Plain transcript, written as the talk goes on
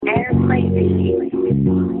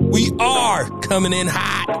We are Coming In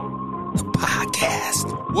Hot, the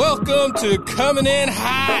podcast. Welcome to Coming In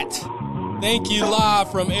Hot. Thank you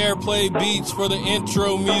live from Airplay Beats for the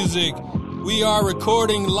intro music. We are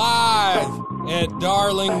recording live at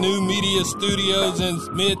Darling New Media Studios in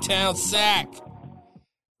Midtown Sac.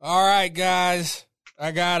 All right, guys.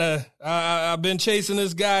 I've been chasing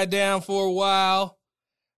this guy down for a while.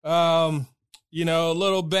 A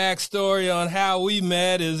little backstory on how we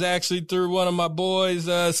met is actually through one of my boys,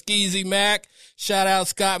 Skeezy Mac. Shout out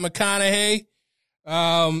Scott McConaughey.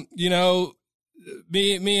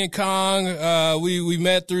 Me and Kong, we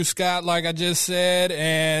met through Scott, like I just said,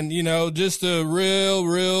 and, just a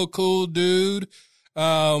real cool dude.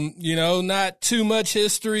 Not too much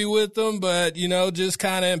history with them, but, just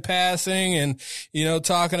kind of in passing and,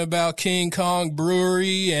 talking about King Kong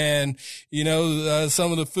Brewery and,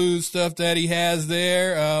 some of the food stuff that he has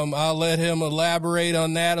there. I'll let him elaborate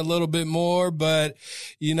on that a little bit more, but,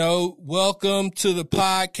 welcome to the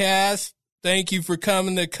podcast. Thank you for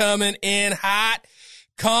coming in hot.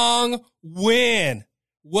 Kong Nguyen,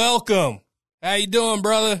 welcome. How you doing,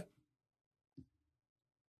 brother?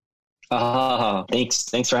 Thanks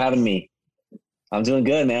for having me. I'm doing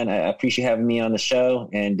good, man. I appreciate having me on the show,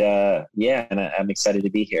 and I'm excited to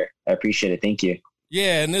be here. I appreciate it. Thank you.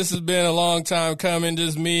 Yeah, and this has been a long time coming,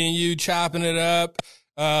 just me and you chopping it up.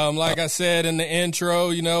 Like I said in the intro,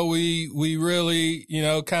 we really,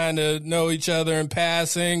 kind of know each other in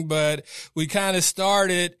passing, but we kind of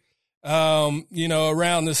started around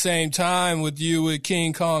the same time with you with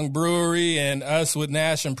King Kong Brewery and us with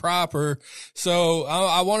Nash and Proper. So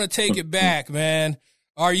I want to take it back, man.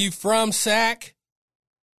 Are you from Sac?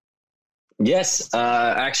 Yes.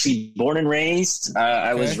 Actually born and raised.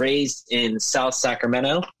 I was raised in South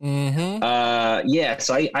Sacramento. Mm-hmm.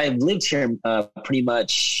 So I've lived here pretty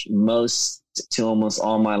much most to almost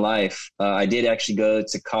all my life. I did actually go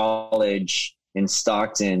to college in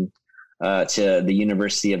Stockton, to the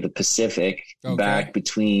University of the Pacific back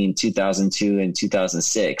between 2002 and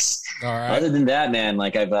 2006. All right. Other than that, man,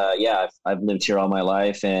 like I've lived here all my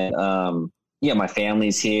life, and my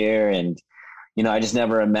family's here, and I just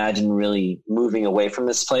never imagined really moving away from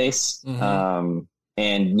this place. Mm-hmm.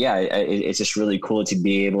 It's just really cool to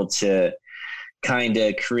be able to kind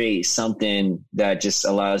of create something that just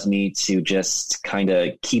allows me to just kind of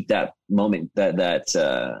keep that momentum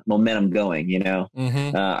going,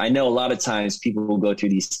 Mm-hmm. I know a lot of times people will go through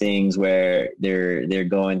these things where they're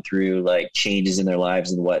going through like changes in their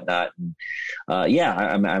lives and whatnot. And,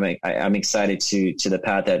 I'm excited to the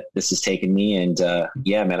path that this has taken me. And,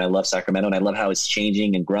 man, I love Sacramento, and I love how it's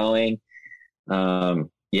changing and growing. Man,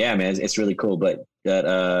 it's really cool. But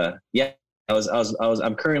I'm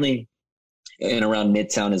currently in around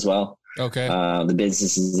Midtown as well. Okay. The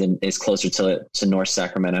business is closer to North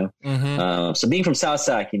Sacramento. Mm-hmm. So being from South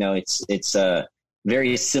Sac, it's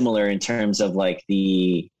very similar in terms of like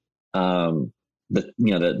the kind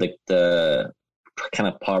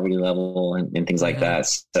of poverty level and things like that.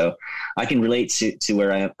 So I can relate to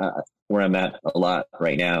where I'm at a lot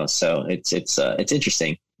right now. So it's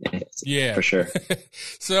interesting. Yeah, for sure.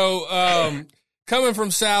 So, coming from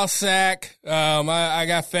South Sac, I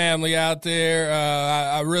got family out there.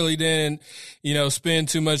 I really didn't, spend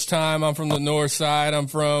too much time. I'm from the north side. I'm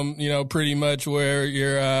from, pretty much where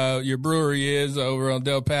your brewery is over on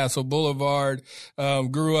Del Paso Boulevard.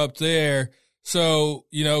 Grew up there. So,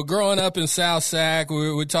 growing up in South Sac,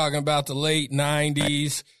 we're talking about the late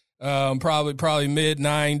 90s, probably mid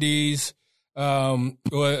 90s,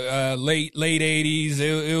 late 80s.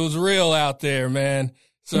 It was real out there, man.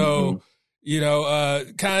 So,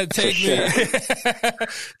 kind of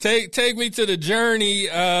take me to the journey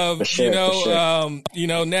of,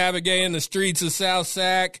 navigating the streets of South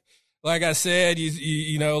Sac. Like I said,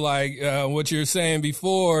 what you were saying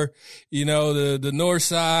before, the north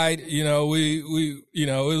side, we it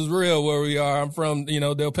was real where we are. I'm from,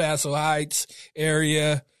 Del Paso Heights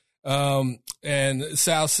area. And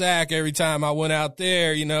South Sac, every time I went out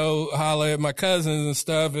there, holler at my cousins and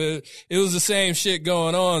stuff, it was the same shit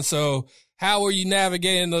going on. So how were you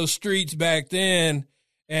navigating those streets back then?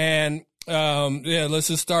 And, let's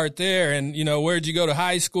just start there. And, where'd you go to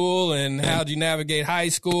high school, and how'd you navigate high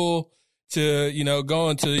school to,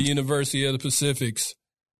 going to the University of the Pacifics?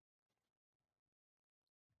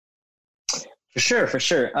 For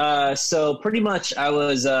sure. So pretty much I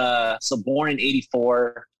was, born in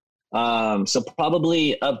 84. So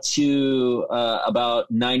probably up to, about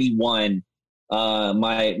 91.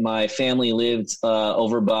 My family lived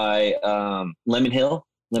over by Lemon Hill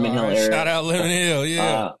area. Shout out Lemon Hill,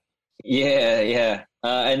 yeah. Yeah.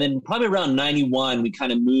 And then probably around 91, we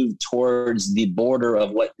kind of moved towards the border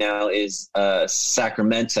of what now is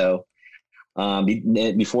Sacramento,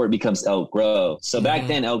 before it becomes Elk Grove. So back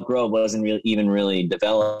then, Elk Grove wasn't even really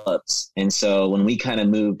developed. And so when we kind of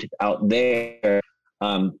moved out there,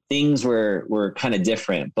 things were kind of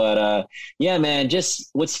different. But yeah, man, just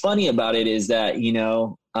what's funny about it is that,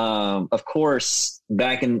 of course,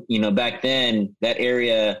 back then, that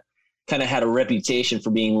area kind of had a reputation for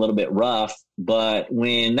being a little bit rough. But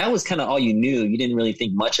when that was kind of all you knew, you didn't really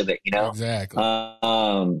think much of it, Exactly.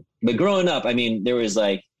 But growing up, I mean, there was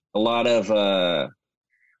like a lot of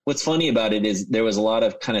what's funny about it is there was a lot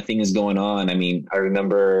of kind of things going on. I mean, I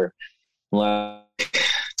remember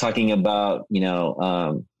talking about,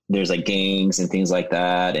 there's like gangs and things like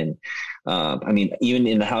that. And I mean, even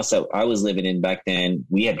in the house that I was living in back then,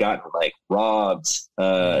 we had gotten like robbed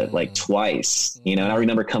like twice, and I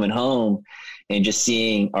remember coming home and just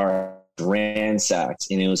seeing our ransacked,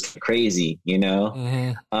 and it was crazy,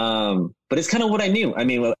 but it's kind of what I knew. I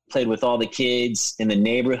mean, I played with all the kids in the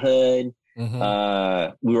neighborhood.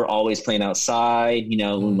 We were always playing outside,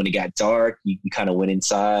 when it got dark, you kind of went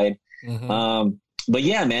inside. But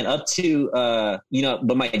yeah, man, up to,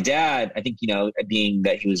 but my dad, I think, being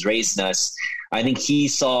that he was raising us, I think he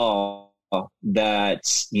saw that,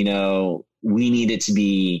 we needed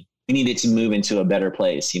to move into a better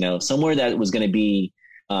place, somewhere that was going to be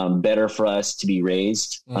better for us to be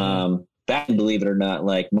raised. Back, believe it or not,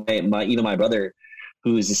 like my brother,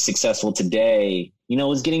 who is successful today,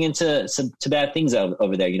 was getting into to bad things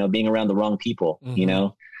over there, being around the wrong people,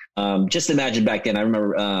 just imagine back then. I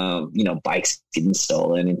remember, bikes getting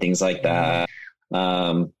stolen and things like that.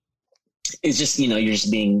 It's just, you're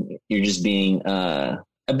just being a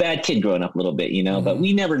bad kid growing up a little bit, but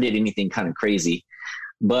we never did anything kind of crazy.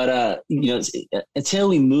 But, until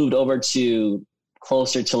we moved over to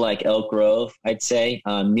closer to like Elk Grove, I'd say,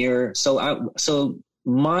 so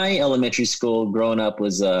my elementary school growing up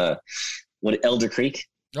was, Elder Creek.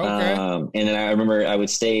 Okay. And then I remember I would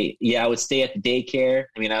stay at the daycare.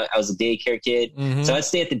 I mean, I was a daycare kid, so I'd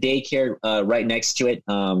stay at the daycare right next to it,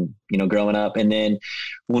 growing up. And then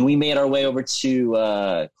when we made our way over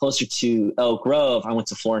to closer to Elk Grove, I went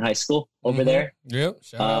to Florin High School over there. Yep.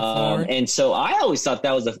 Shout out Florin. And so I always thought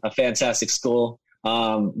that was a fantastic school.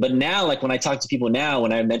 But now, like when I talk to people now,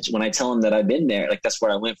 when I tell them that I've been there, like that's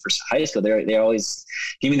where I went for high school, they always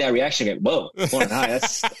give me that reaction. Like, whoa, Florin High,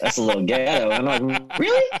 that's a little ghetto. And I'm like,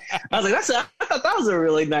 really? I was like, I thought that was a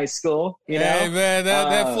really nice school. Hey man,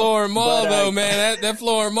 that Florin Mall though, man, that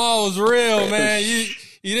Florin Mall was real, man.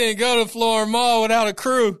 You didn't go to Florin Mall without a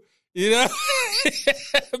crew. Yeah,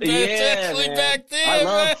 back then, I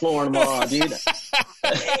love Florin Mall, dude.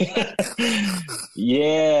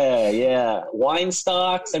 Yeah. Wine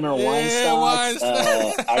Stocks. I remember Wine Stocks.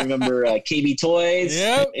 I remember KB Toys.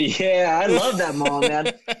 Yep. Yeah, I love that mall,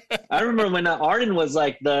 man. I remember when Arden was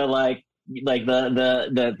like the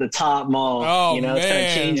top mall. Oh, it's kind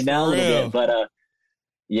of changed now a little bit, but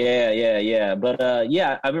yeah. But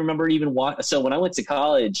I remember even so when I went to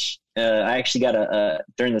college, I actually got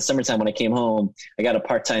during the summertime when I came home, I got a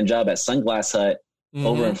part-time job at Sunglass Hut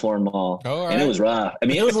over in Florin Mall. And it was rough. I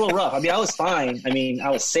mean, it was a little rough. I mean, I was fine. I mean, I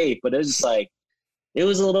was safe, but it was just like, it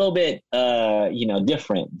was a little bit,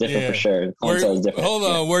 different for sure. The clientele was different. Hold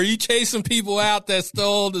on. Were you chasing people out that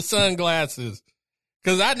stole the sunglasses?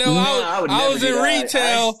 Cause I know I was in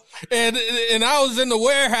retail and I was in the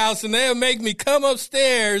warehouse and they'll make me come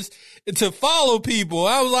upstairs to follow people.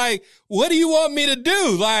 I was like, what do you want me to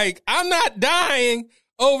do? Like, I'm not dying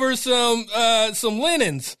over some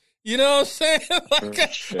linens. You know what I'm saying?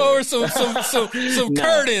 Like, sure. Or some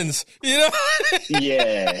curtains,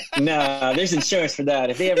 Yeah. No, there's insurance for that.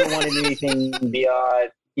 If they ever wanted anything beyond,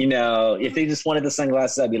 if they just wanted the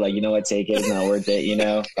sunglasses, I'd be like, you know what, take it. It's not worth it,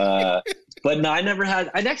 But no, I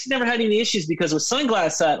actually never had any issues because with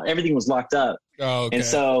Sunglass Hut, everything was locked up. Oh, okay. And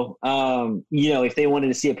so, if they wanted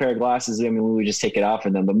to see a pair of glasses, I mean, we would just take it off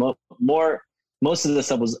for them. But most of the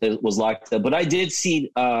stuff was locked up. But I did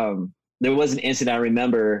see, there was an incident I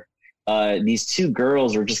remember. These two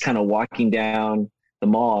girls were just kind of walking down the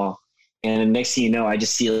mall, and the next thing you know, I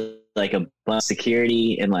just see like a bunch of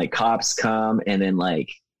security and like cops come and then like,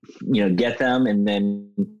 get them and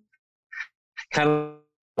then kind of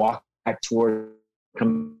walk back toward,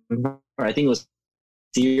 I think it was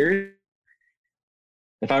Sears,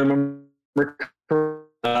 if I remember correctly.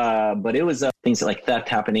 But it was things like theft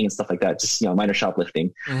happening and stuff like that, just, minor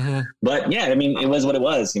shoplifting. But yeah, I mean, it was what it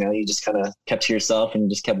was, you just kind of kept to yourself and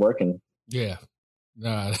just kept working. Yeah.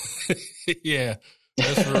 Nah. Yeah.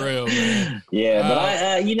 That's for real, man. Yeah. But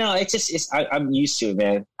I'm used to it,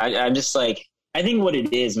 man. I'm just like, I think what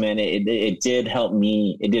it is, man, it did help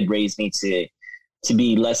me. It did raise me to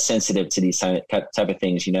be less sensitive to these type of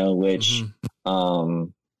things, you know, which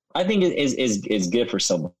I think is good for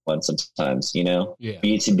someone sometimes, you know, for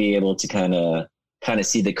you to be able to kind of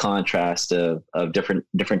see the contrast of different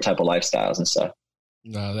type of lifestyles and stuff.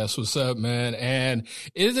 No, that's what's up, man. And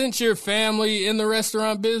isn't your family in the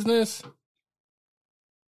restaurant business?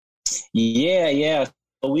 Yeah.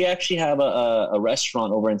 We actually have a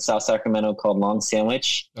restaurant over in South Sacramento called Long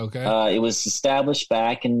Sandwich. Okay. It was established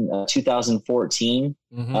back in 2014.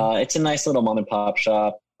 It's a nice little mom and pop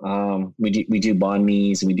shop. We do banh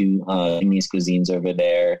mi's, we do Vietnamese cuisines over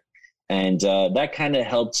there, and that kind of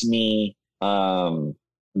helped me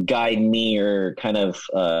guide me or kind of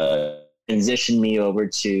transition me over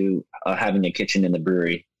to having a kitchen in the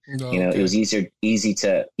brewery. Okay. You know, it was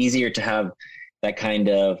easier to have that kind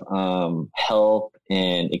of help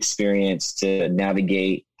and experience to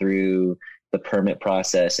navigate through the permit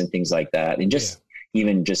process and things like that. And just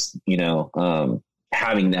even just, you know,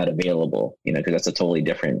 having that available, you know, because that's a totally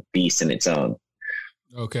different beast in its own.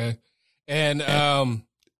 Okay. And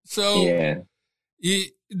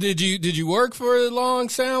did you work for Long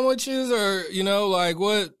Sandwiches, or, you know, like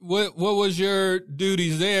what was your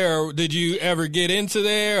duties there? Did you ever get into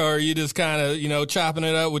there, or are you just kind of, you know, chopping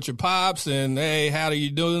it up with your pops and, hey, how are you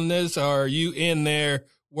doing this? Or are you in there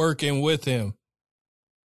working with him?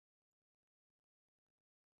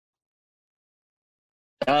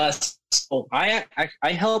 So I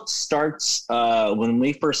helped start when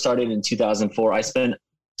we first started in 2004. I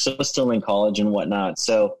was still in college and whatnot.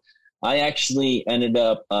 So I actually ended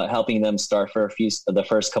up helping them start for the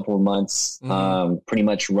first couple of months, pretty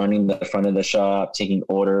much running the front of the shop, taking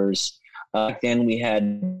orders. Then we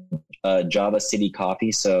had Java City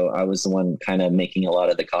Coffee, so I was the one kind of making a lot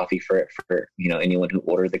of the coffee for you know, anyone who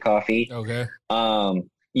ordered the coffee. Okay.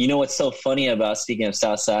 You know what's so funny about, speaking of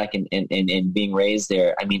South Sac and being raised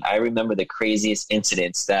there? I mean, I remember the craziest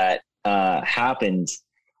incidents that happened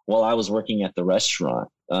while I was working at the restaurant.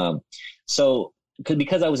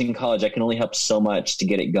 Because I was in college, I can only help so much to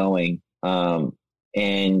get it going. The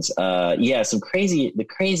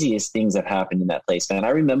craziest things have happened in that place, man.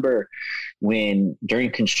 I remember when during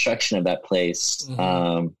construction of that place,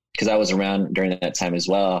 because I was around during that time as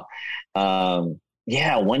well.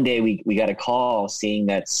 One day we got a call saying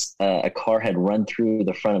that a car had run through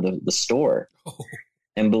the front of the store. Oh.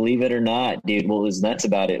 And believe it or not, dude, what was nuts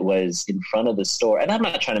about it was in front of the store. And I'm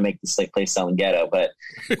not trying to make this place sound ghetto, but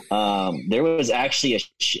there was actually a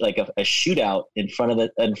shootout in front of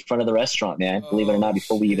the restaurant, man. Believe it or not,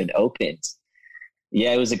 before we even opened.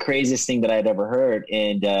 Yeah, it was the craziest thing that I'd ever heard.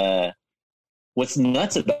 And what's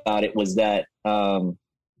nuts about it was that so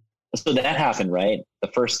that happened, right?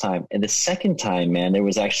 The first time. And the second time, man, there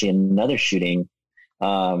was actually another shooting.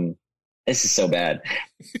 This is so bad,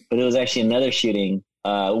 but it was actually another shooting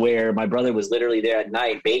where my brother was literally there at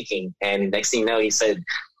night baking, and next thing you know, he said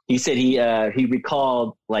he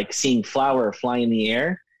recalled like seeing flour flying in the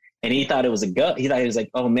air, and he thought it was a ghost. He was like,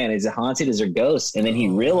 "Oh man, is it haunted? Is there ghosts?" And then he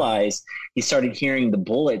realized he started hearing the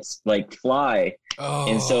bullets like fly,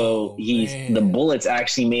 and so the bullets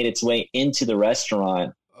actually made its way into the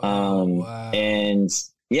restaurant. Wow. And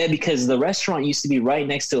yeah, because the restaurant used to be right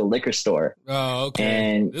next to a liquor store. Oh, okay.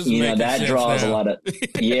 And you know that draws a lot of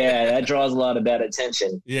that draws a lot of bad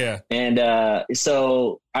attention. Yeah. And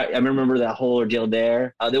so I remember that whole ordeal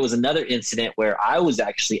there. There was another incident where I was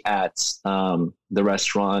actually at the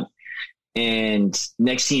restaurant, and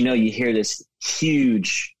next thing you know, you hear this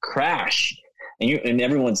huge crash, and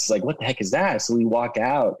everyone's like, "What the heck is that?" So we walk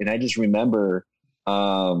out, and I just remember,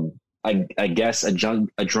 I guess a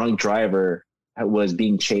drunk driver was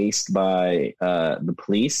being chased by the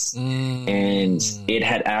police, and it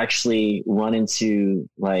had actually run into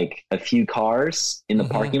like a few cars in the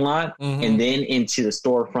parking lot, and then into the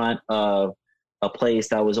storefront of a place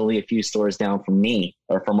that was only a few stores down from me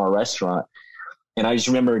or from our restaurant. And I just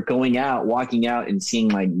remember walking out and seeing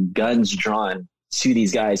my guns drawn to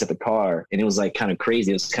these guys at the car, and it was like kind of crazy.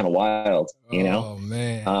 It was kind of wild, you know? Oh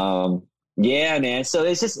man. Yeah, man. So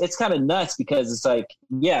it's kind of nuts because it's like,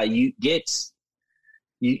 yeah, you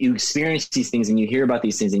experience these things and you hear about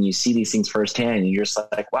these things and you see these things firsthand, and you're just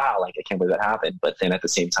like, wow, like I can't believe that happened. But then at the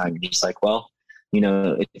same time, you're just like, well, you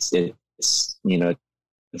know, it's you know,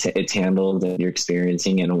 it's handled and you're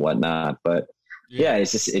experiencing and whatnot. But yeah, it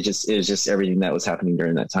was just everything that was happening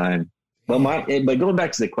during that time. But going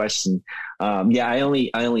back to the question, I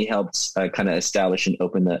only helped kind of establish and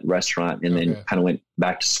open the restaurant, and then kind of went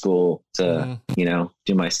back to school to you know,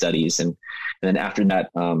 do my studies, and then after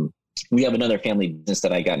that, we have another family business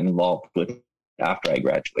that I got involved with after I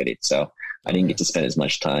graduated. So I didn't get to spend as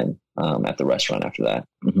much time at the restaurant after that.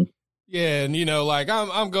 Mm-hmm. Yeah, and like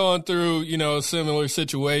I'm going through, a similar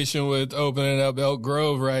situation with opening up Elk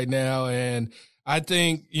Grove right now, and I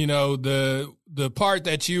think, the part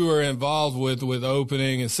that you were involved with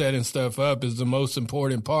opening and setting stuff up is the most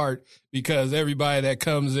important part, because everybody that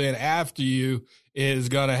comes in after you is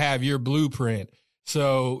going to have your blueprint.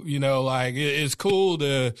 So, it's cool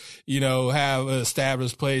to, have an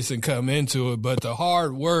established place and come into it, but the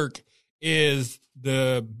hard work is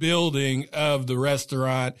the building of the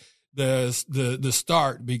restaurant, the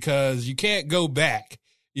start, because you can't go back,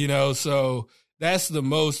 so that's the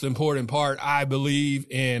most important part, I believe,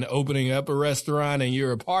 in opening up a restaurant, and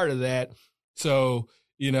you're a part of that. So,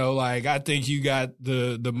 I think you got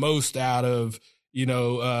the most out of,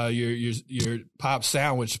 your Pop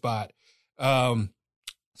sandwich spot.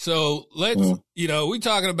 So let's, we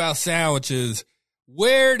talking about sandwiches.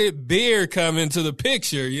 Where did beer come into the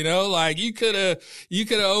picture? You could have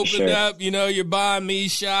opened up, your banh mi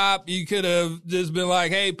shop. You could have just been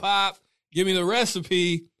like, hey, Pop, give me the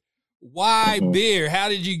recipe. Why beer? How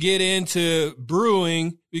did you get into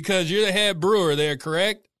brewing? Because you're the head brewer there,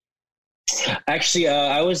 correct? Actually,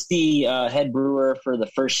 I was the head brewer for the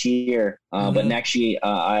first year, but actually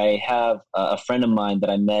I have a friend of mine that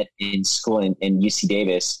I met in school in UC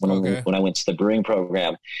Davis when I went to the brewing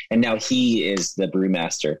program, and now he is the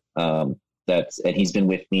brewmaster. And he's been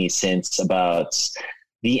with me since about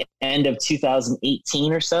the end of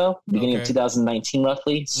 2018 or so, beginning of 2019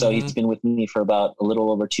 roughly. So he's been with me for about a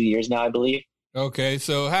little over 2 years now, I believe. Okay,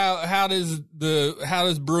 so how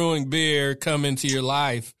does brewing beer come into your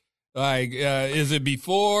life? Like, is it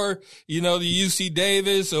before, the UC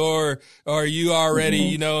Davis, or are you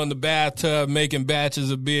already, in the bathtub making batches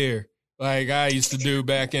of beer like I used to do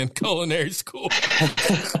back in culinary school?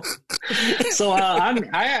 So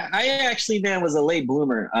I actually, man, was a late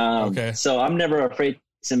bloomer. So I'm never afraid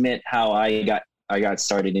to admit how I got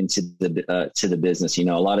started into the business. A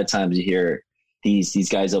lot of times you hear these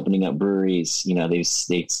guys opening up breweries,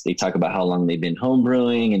 they talk about how long they've been home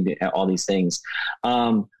brewing and all these things.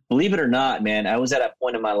 Believe it or not, man, I was at a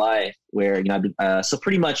point in my life where, so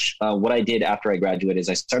pretty much what I did after I graduated is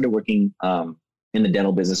I started working in the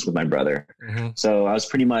dental business with my brother. So I was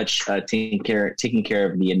pretty much taking care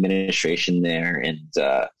of the administration there. And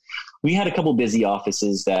we had a couple busy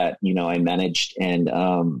offices that, I managed. And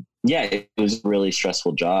it was a really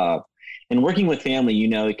stressful job. And working with family,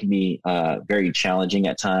 it can be very challenging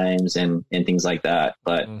at times and things like that.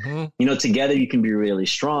 But, together you can be really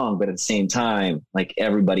strong. But at the same time, like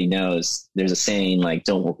everybody knows, there's a saying like,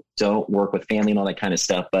 don't work with family and all that kind of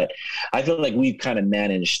stuff. But I feel like we've kind of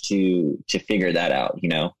managed to figure that out,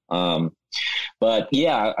 But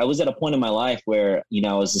yeah, I was at a point in my life where,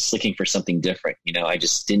 I was just looking for something different. I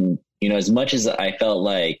just didn't, as much as I felt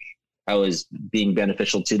like I was being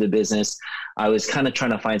beneficial to the business, I was kind of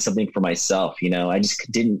trying to find something for myself. I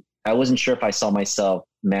wasn't sure if I saw myself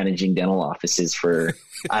managing dental offices for,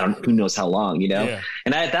 who knows how long, Yeah.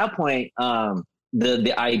 And at that point,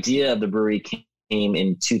 the idea of the brewery came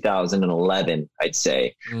in 2011, I'd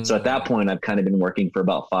say. So at that point, I've kind of been working for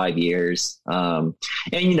about 5 years. And,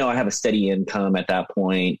 I have a steady income at that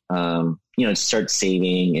point, start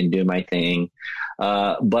saving and doing my thing.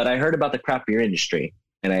 But I heard about the craft beer industry.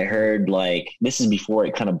 And I heard this is before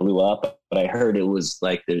it kind of blew up, but I heard it was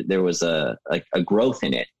like there was a growth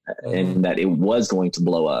in it and that it was going to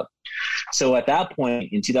blow up. So at that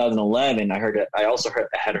point in 2011, I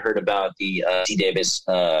had heard about the UC Davis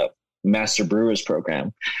Master Brewers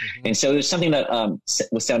program. And so there's something that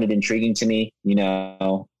sounded intriguing to me.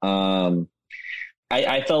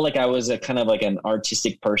 I felt like I was a kind of like an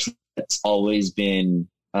artistic person that's always been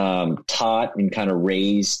taught and kind of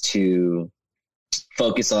raised to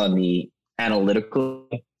focus on the analytical,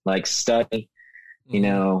 study,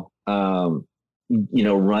 run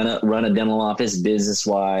a dental office business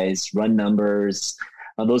wise, run numbers,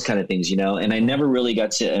 those kind of things, and I never really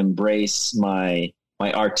got to embrace my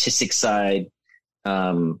artistic side.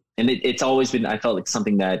 And it's always been, I felt like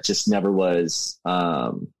something that just never was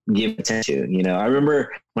given attention to, I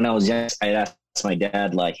remember when I was young, I asked my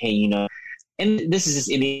dad, like, hey, and this is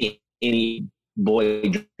just any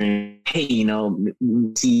boy dream, hey,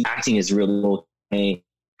 see, acting is really cool. Hey,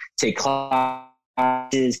 take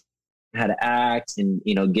classes, how to act, and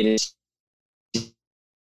get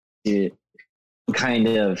into kind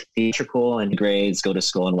of theatrical and grades, go to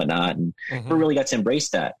school and whatnot, and never really got to embrace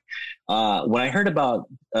that. When I heard about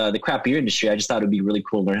the craft beer industry, I just thought it'd be really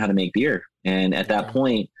cool to learn how to make beer. And at that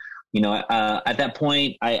point,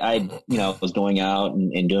 I was going out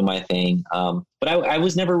and doing my thing. But I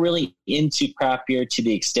was never really into craft beer to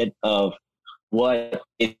the extent of what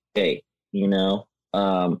it is today.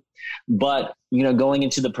 But, going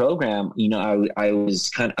into the program, I was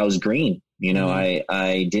green,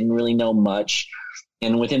 I didn't really know much.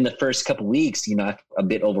 And within the first couple of weeks, I'm a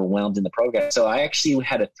bit overwhelmed in the program. So I actually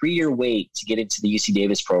had a 3-year wait to get into the UC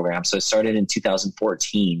Davis program. So it started in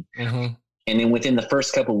 2014. And then within the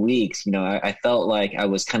first couple of weeks, I felt like I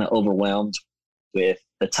was kind of overwhelmed with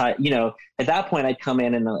the time. At that point I'd come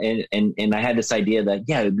in and I had this idea that,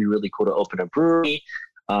 it'd be really cool to open a brewery.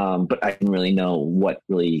 But I didn't really know what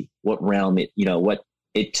realm what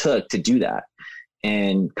it took to do that.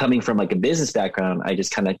 And coming from like a business background, I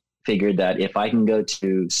just kind of figured that if I can go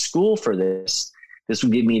to school for this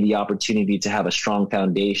would give me the opportunity to have a strong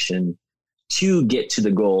foundation to get to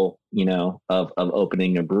the goal, of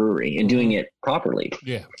opening a brewery and doing it properly.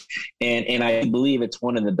 Yeah. And I believe it's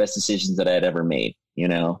one of the best decisions that I had ever made,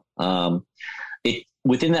 within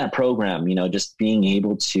that program, just being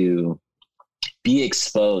able to be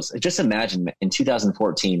exposed. Just imagine in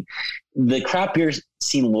 2014, the craft beer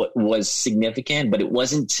scene was significant, but it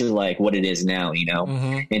wasn't to like what it is now,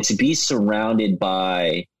 and to be surrounded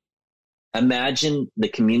by, imagine the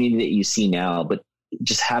community that you see now, but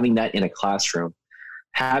just having that in a classroom,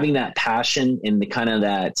 having that passion and the kind of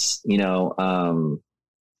that,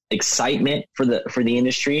 excitement for the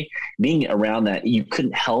industry, being around that, you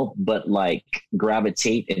couldn't help but like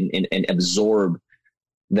gravitate and absorb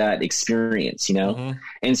that experience,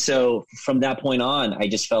 And so from that point on, I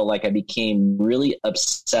just felt like I became really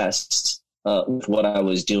obsessed with what I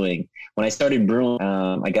was doing. When I started brewing,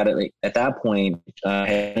 I got it at that point, I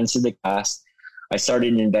had entered the class. I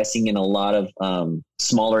started investing in a lot of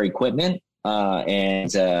smaller equipment and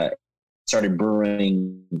started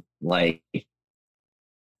brewing like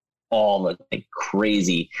all the like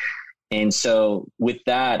crazy. And so with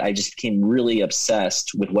that, I just became really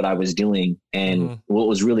obsessed with what I was doing. And what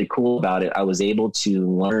was really cool about it, I was able to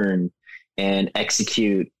learn and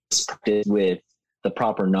execute with the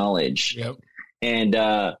proper knowledge. Yep. And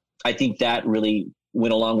I think that really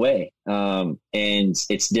went a long way. And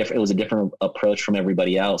it's different. It was a different approach from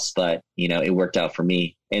everybody else, but it worked out for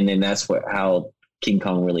me. And then that's how King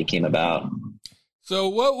Kong really came about. So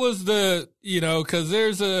what was because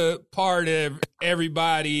there's a part of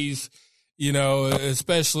everybody's,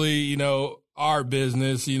 especially, our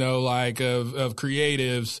business, like of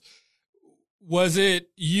creatives. Was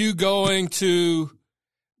it you going to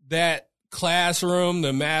that classroom,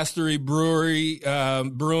 the Mastery Brewery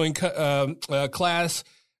brewing class,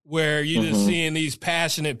 where you're just seeing these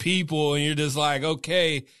passionate people and you're just like,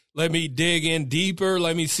 okay, let me dig in deeper.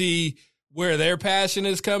 Let me see where their passion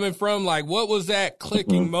is coming from. Like, what was that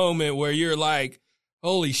clicking moment where you're like,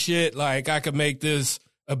 holy shit, like I could make this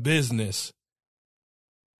a business?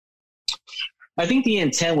 I think the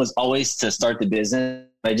intent was always to start the business.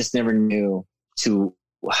 I just never knew to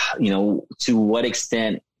what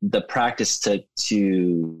extent the practice took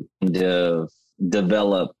to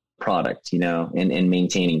develop product, and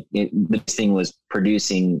maintaining it. The thing was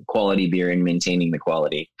producing quality beer and maintaining the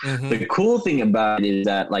quality. The cool thing about it is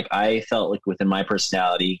that like, I felt like within my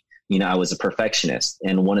personality, I was a perfectionist.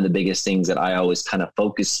 And one of the biggest things that I always kind of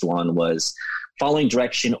focused on was following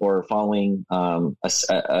direction or following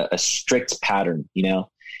a strict pattern,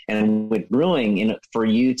 and with brewing, for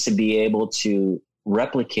you to be able to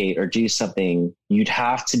replicate or do something, you'd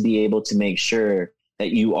have to be able to make sure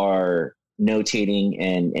that you are notating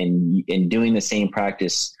and doing the same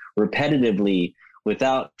practice repetitively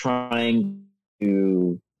without trying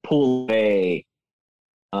to pull away,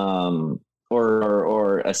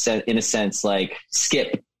 or in a sense, like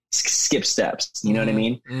skip steps. You know what I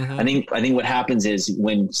mean? I think what happens is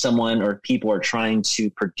when someone or people are trying to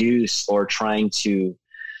produce or trying to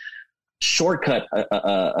shortcut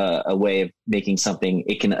a way of making something,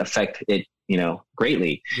 it can affect it,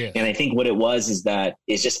 greatly. Yes. And I think what it was is that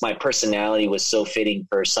it's just my personality was so fitting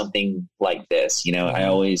for something like this. I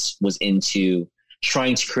always was into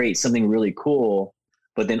trying to create something really cool,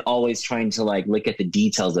 but then always trying to like look at the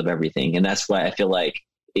details of everything. And that's why I feel like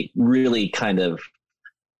it really kind of,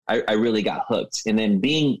 I really got hooked. And then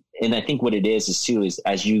and I think what it is too, is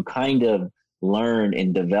as you kind of learn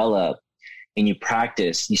and develop and you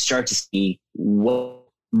practice, you start to see what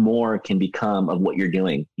more can become of what you're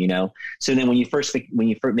doing, So then when you first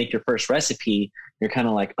make your first recipe, you're kind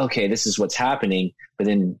of like, okay, this is what's happening. But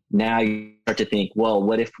then now you start to think, well,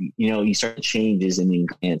 what if, you start changes in the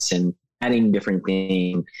ingredients and adding different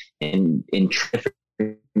things and different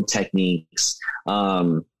techniques.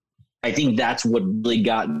 I think that's what really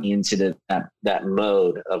got me into that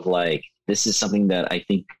mode of like, this is something that I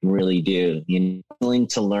think I can really do. Willing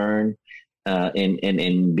to learn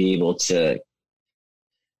and be able to,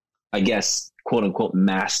 I guess, quote unquote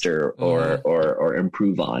master or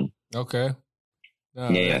improve on. Okay.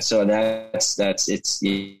 Yeah. So that's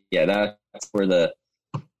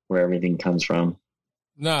where everything comes from.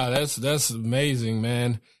 No, that's amazing,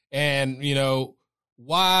 man. And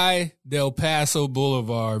why Del Paso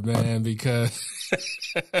Boulevard, man? Because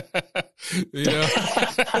like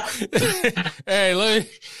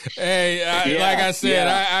I said,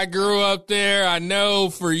 I grew up there. I know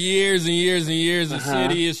for years and years and years, the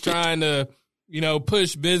city is trying to,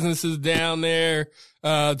 push businesses down there,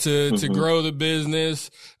 to grow the business,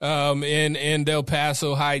 in Del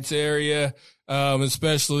Paso Heights area,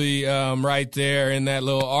 especially, right there in that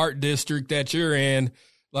little art district that you're in.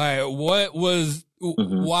 Like, why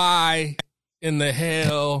in the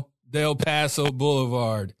hell Del Paso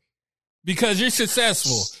Boulevard? Because you're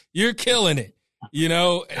successful. You're killing it,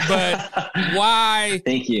 but why?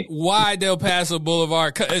 Thank you. Why Del Paso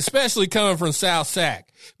Boulevard, especially coming from South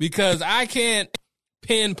Sac? Because I can't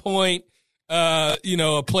pinpoint, a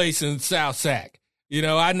place in South Sac.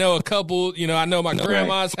 I know a couple, I know my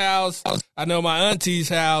grandma's house. I know my auntie's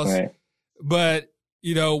house, but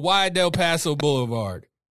why Del Paso Boulevard?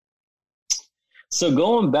 So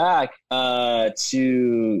going back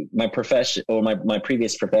to my profession or my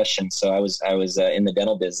previous profession, so I was in the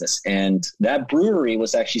dental business, and that brewery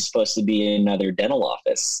was actually supposed to be another dental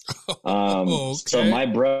office. Okay. So my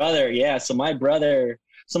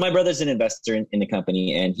brother's an investor in the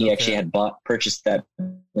company, and he actually had purchased that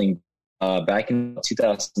building back in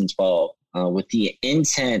 2012. With the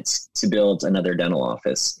intent to build another dental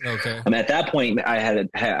office. Okay. At that point, I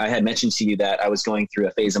had mentioned to you that I was going through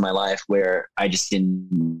a phase of my life where I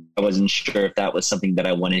wasn't sure if that was something that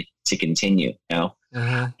I wanted to continue.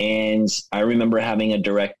 And I remember having a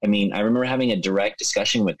direct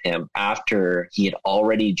discussion with him after he had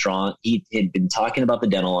already he had been talking about the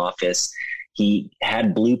dental office. He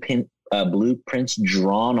had blueprints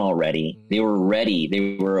drawn already. They were ready.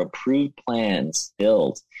 They were approved plans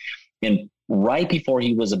built. And right before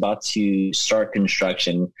he was about to start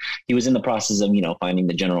construction, he was in the process of, finding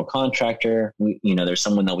the general contractor. There's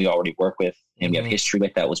someone that we already work with and we have history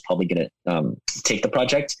with that was probably going to take the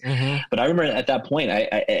project. But I remember at that point,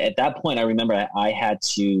 I remember I had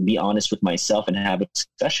to be honest with myself and have a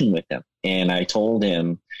discussion with him. And I told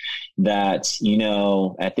him that,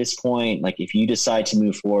 at this point, like if you decide to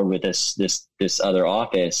move forward with this other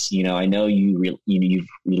office, I know you've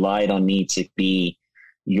relied on me to be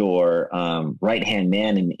your right-hand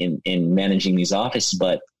man in managing these offices.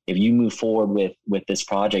 But if you move forward with this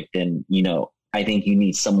project, then, I think you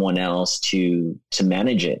need someone else to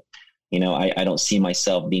manage it. I don't see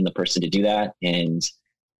myself being the person to do that. And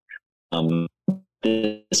I'm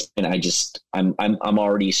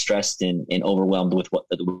already stressed and overwhelmed with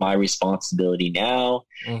my responsibility now.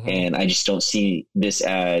 And I just don't see this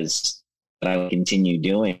as what I will continue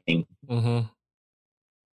doing.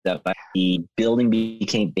 That the building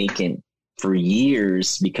became vacant for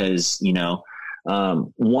years because,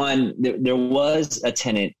 one, there was a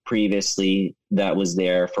tenant previously that was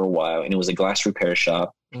there for a while, and it was a glass repair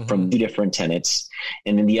shop from two different tenants.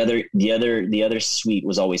 And then the other suite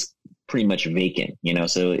was always pretty much vacant,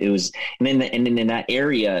 so it was, and then in that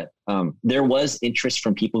area, there was interest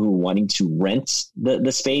from people who were wanting to rent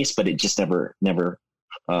the space, but it just never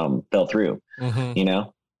fell through,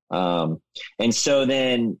 and so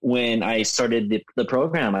then when I started the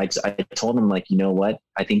program, I told him, like, what,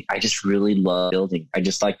 I think I just really love building. I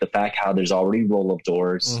just like the fact how there's already roll-up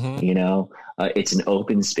doors, it's an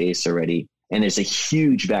open space already, and there's a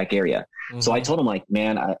huge back area. So I told him, like,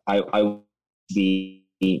 man, I want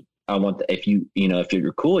if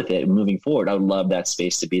you're cool with it moving forward, I would love that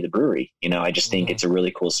space to be the brewery. I just think it's a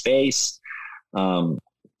really cool space. The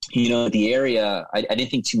area, I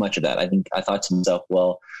didn't think too much of that. I thought to myself,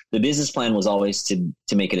 well, the business plan was always to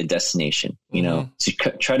make it a destination, to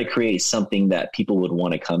try to create something that people would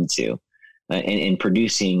want to come to, and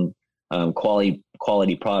producing quality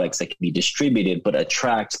products that can be distributed, but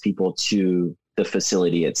attracts people to the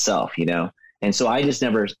facility itself, And so I just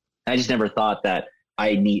never thought that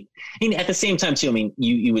I need, and at the same time too,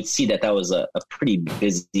 you would see that was a pretty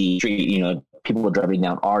busy street, people were driving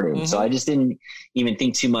down Arden. So I just didn't even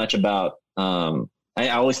think too much about, I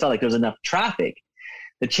always felt like there was enough traffic.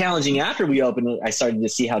 The challenging after we opened, I started to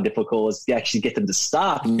see how difficult it was to actually get them to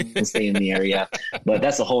stop and stay in the area, but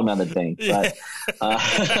that's a whole nother thing. But,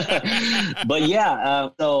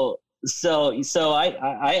 so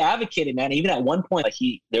I advocated, man. Even at one point,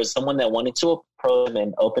 there was someone that wanted to approached him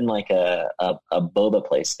and opened like a boba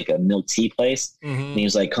place, like a milk tea place. Mm-hmm. And he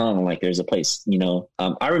was like, "Come, like there's a place, you know."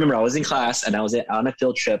 I remember I was in class and I was on a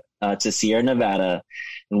field trip to Sierra Nevada,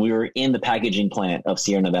 and we were in the packaging plant of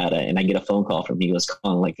Sierra Nevada, and I get a phone call from him. He goes,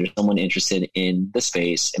 "Come, like there's someone interested in the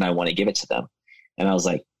space, and I want to give it to them." And I was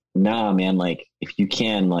like, "Nah, man, like if you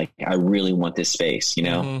can, like I really want this space, you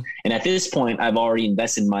know." Mm-hmm. And at this point, I've already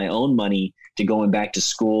invested my own money to going back to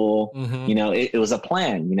school. Mm-hmm. You know, it was a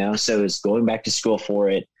plan, you know, so it's going back to school for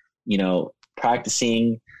it, you know,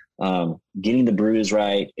 practicing, getting the brews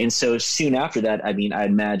right. And so soon after that, I mean, I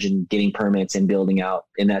imagine getting permits and building out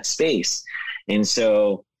in that space. And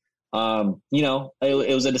so, you know,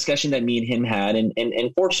 it was a discussion that me and him had,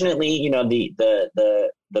 and fortunately, you know, the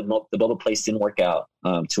boba place didn't work out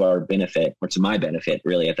to our benefit, or to my benefit,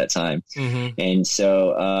 really, at that time. Mm-hmm. And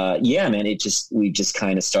so, yeah, man, we just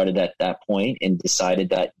kind of started at that point and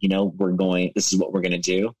decided that, you know, this is what we're going to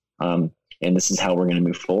do, and this is how we're going to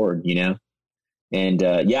move forward, you know. And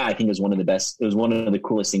yeah, I think it was one of the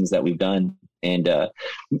coolest things that we've done, and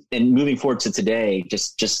moving forward to today,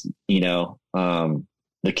 just you know.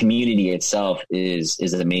 The community itself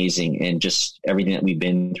is amazing, and just everything that we've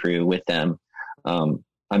been through with them.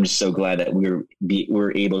 I'm just so glad that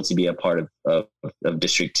we're able to be a part of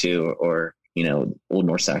District 2, or, you know, Old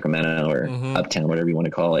North Sacramento, or mm-hmm. Uptown, whatever you want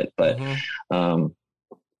to call it. But mm-hmm.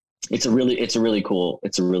 It's a really cool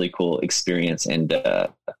experience, and I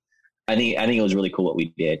think it was really cool what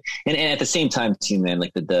we did, and at the same time too, man,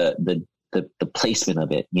 like the placement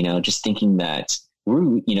of it, you know, just thinking that.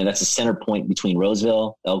 You know, that's a center point between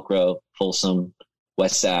Roseville, Elk Grove, Folsom,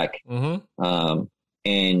 West Sac, mm-hmm.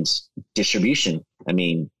 And distribution. I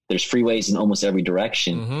mean, there's freeways in almost every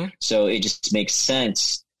direction. Mm-hmm. So it just makes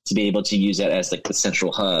sense to be able to use that as like the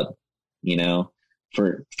central hub, you know,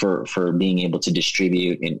 for being able to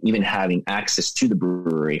distribute and even having access to the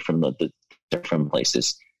brewery from the different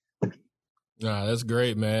places. That's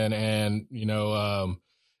great, man. And, you know,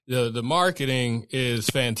 the marketing is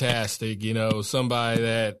fantastic. You know, somebody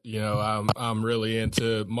that, you know, I'm really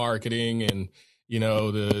into marketing, and, you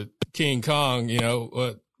know, the King Kong, you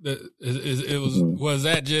know, was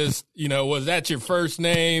that just, you know, was that your first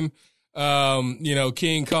name, you know,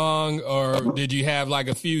 King Kong, or did you have like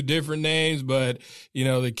a few different names? But, you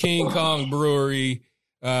know, the King Kong Brewery,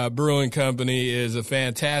 brewing company is a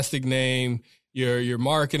fantastic name. Your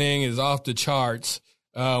marketing is off the charts.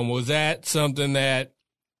 Was that something that,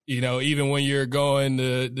 you know, even when you're going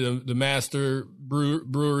the master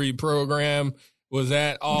brewery program, was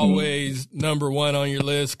that always number one on your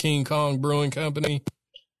list, King Kong Brewing Company?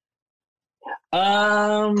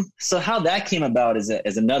 So how that came about is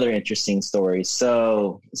another interesting story.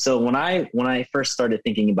 So when I first started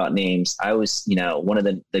thinking about names, I was, you know, one of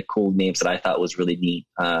the cool names that I thought was really neat,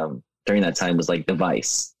 during that time was like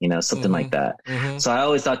Device, you know, something mm-hmm. like that. Mm-hmm. So I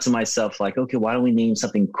always thought to myself, like, okay, why don't we name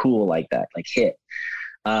something cool like that, like Hit?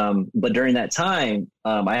 But during that time,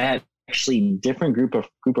 I had actually different group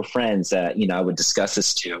of friends that, you know, I would discuss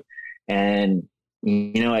this to, and,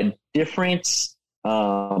 you know, at different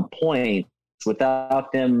points,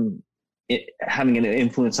 without them having an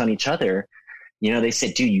influence on each other, you know, they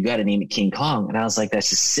said, "Dude, you got to name it King Kong." And I was like, "That's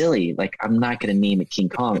just silly. Like, I'm not going to name it King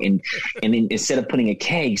Kong." And then instead of putting a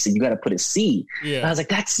K, he said, "You got to put a C." Yeah. And I was like,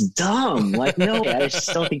 "That's dumb. Like, no, I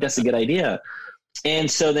just don't think that's a good idea." And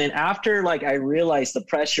so then after, like, I realized the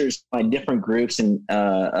pressures by different groups and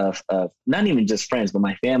of not even just friends, but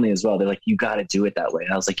my family as well. They're like, "You got to do it that way."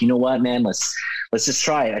 And I was like, "You know what, man, let's just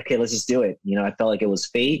try it. Okay, let's just do it." You know, I felt like it was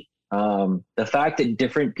fate. The fact that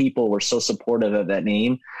different people were so supportive of that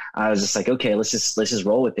name, I was just like, okay, let's just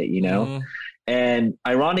roll with it, you know? Mm-hmm. And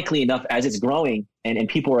ironically enough, as it's growing and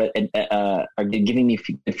people are giving me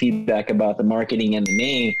feedback about the marketing and the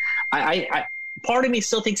name, I part of me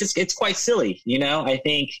still thinks it's quite silly. You know, I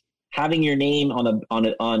think having your name on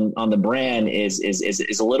the brand is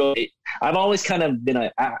a little. I've always kind of been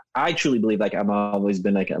I truly believe like I've always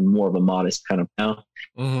been like a more of a modest kind of, you know?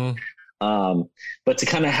 Mm-hmm. But to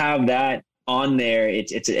kind of have that on there,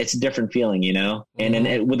 it's a different feeling, you know? Mm-hmm. And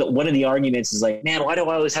then with one of the arguments is like, "Man, why do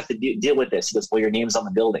I always have to deal with this?" He goes, "Well, your name's on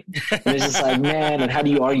the building." And it's just like, man, and how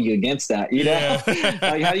do you argue against that? You know,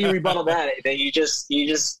 like, how do you rebuttal that? Then you just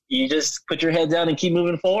put your head down and keep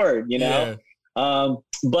moving forward, you know? Yeah.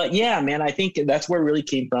 But yeah, man, I think that's where it really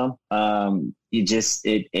came from.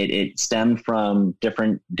 It stemmed from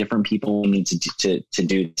different people need to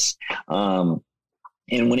do this.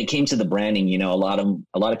 And when it came to the branding, you know, a lot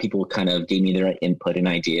of people kind of gave me their input and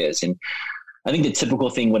ideas. And I think the typical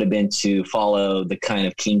thing would have been to follow the kind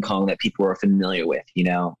of King Kong that people are familiar with, you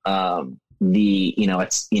know.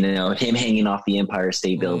 it's, him hanging off the Empire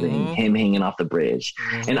State Building, him hanging off the bridge.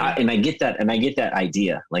 And I get that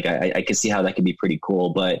idea. Like I can see how that could be pretty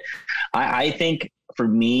cool. But I think for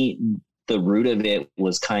me, the root of it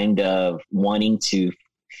was kind of wanting to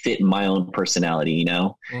fit my own personality,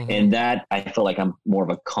 and that I feel like I'm more of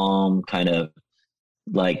a calm kind of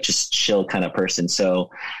like just chill kind of person. So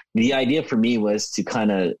the idea for me was to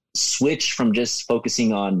kind of switch from just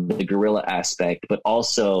focusing on the gorilla aspect, but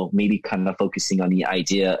also maybe kind of focusing on the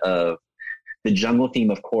idea of the jungle theme,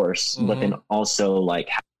 of course, but then also like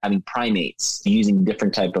having primates, using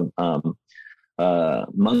different type of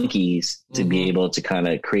monkeys to be able to kind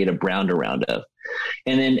of create a ground around of.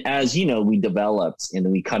 And then as we developed and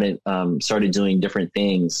then we kind of started doing different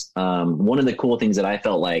things. One of the cool things that I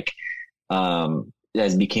felt like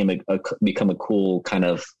has become a cool kind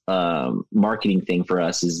of marketing thing for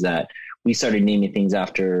us is that we started naming things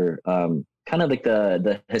after kind of like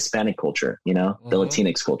the Hispanic culture, the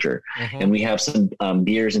Latinx culture. And we have some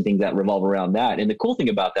beers and things that revolve around that. And the cool thing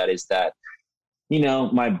about that is that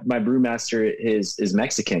my brewmaster is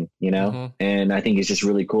Mexican, and I think it's just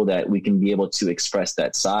really cool that we can be able to express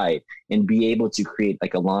that side and be able to create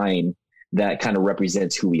like a line that kind of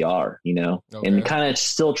represents who we are, and kind of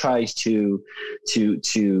still tries to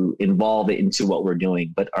involve it into what we're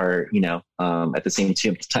doing, but our, at the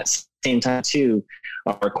same time too,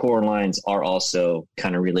 our core lines are also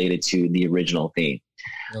kind of related to the original theme.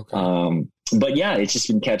 But yeah, it's just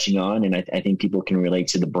been catching on, and I think people can relate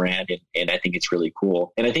to the brand, and I think it's really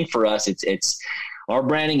cool. And I think for us, it's our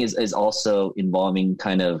branding is also involving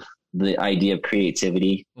kind of the idea of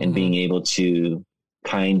creativity and being able to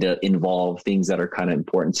kind of involve things that are kind of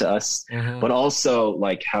important to us, but also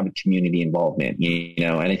like have a community involvement, and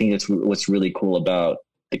I think that's what's really cool about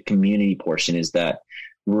the community portion is that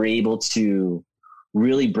we're able to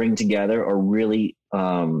really bring together or really,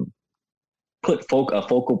 put a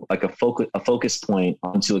focus point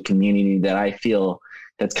onto a community that I feel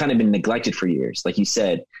that's kind of been neglected for years. Like you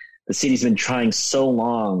said, the city's been trying so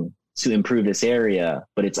long to improve this area,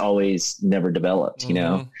 but it's always never developed,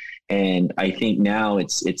 And I think now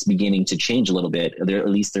it's beginning to change a little bit. At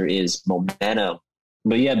least there is momentum.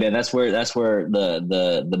 But yeah, man, that's where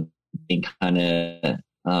the thing kind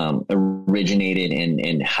of originated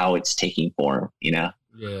and how it's taking form. Yeah,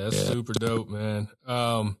 that's super dope, man.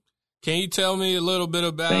 Can you tell me a little bit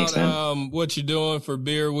about what you're doing for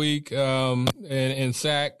Beer Week and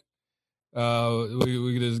SAC?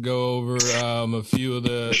 We could just go over a few of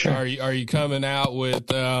the. Sure. Are you coming out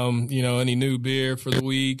with any new beer for the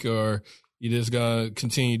week, or you just gonna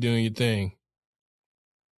continue doing your thing?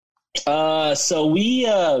 So we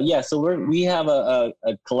have a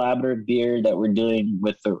collaborative beer that we're doing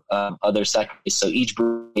with the other SAC. So each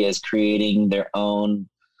brewery is creating their own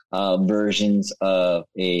versions of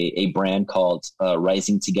a brand called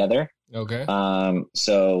Rising Together. Okay.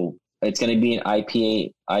 So it's going to be an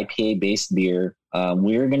IPA based beer.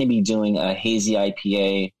 We're going to be doing a hazy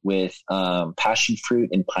IPA with passion fruit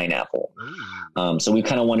and pineapple. So we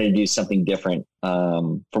kind of wanted to do something different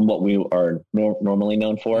from what we are normally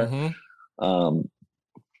known for.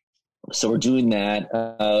 So we're doing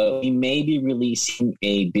that. We may be releasing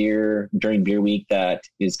a beer during Beer Week that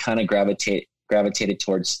is kind of gravitated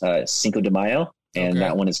towards Cinco de Mayo, and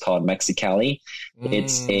that one is called Mexicali.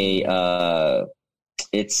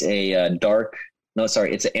 It's an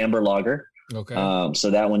amber lager. Okay. So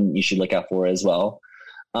that one you should look out for as well.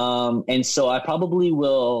 And so I probably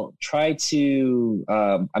will try to.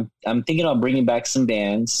 I'm thinking about bringing back some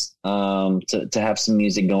bands to have some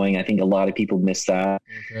music going. I think a lot of people miss that.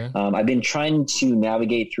 Okay. I've been trying to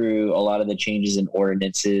navigate through a lot of the changes in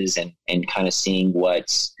ordinances and kind of seeing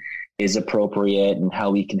what is appropriate and how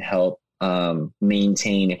we can help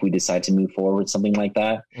maintain if we decide to move forward with something like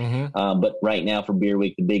that. But right now for Beer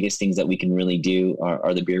Week, the biggest things that we can really do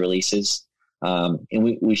are the beer releases. And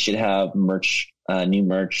we should have new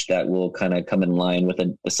merch that will kind of come in line with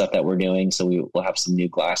the stuff that we're doing. So we'll have some new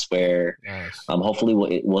glassware. Nice. Hopefully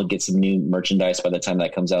we'll get some new merchandise by the time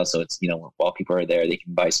that comes out. So it's, while people are there, they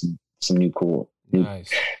can buy some new cool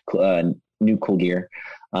gear.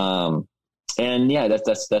 And yeah,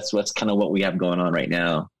 that's what's kind of what we have going on right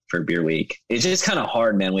now for Beer Week. It's just kind of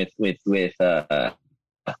hard, man, with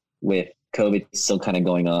COVID still kind of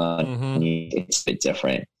going on. It's a bit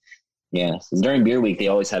different. Yeah. So during Beer Week, they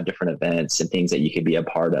always have different events and things that you could be a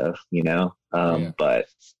part of, but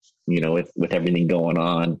with everything going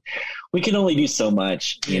on, we can only do so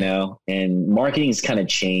much, and marketing has kind of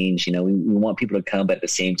changed. We want people to come, but at the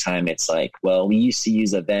same time, it's like, well, we used to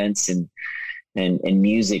use events and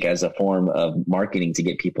music as a form of marketing to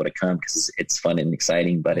get people to come because it's fun and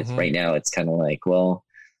exciting. But it's right now it's kind of like, well,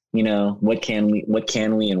 what can we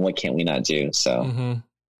and what can't we not do? So,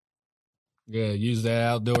 yeah, use that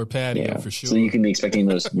outdoor patio for sure. So you can be expecting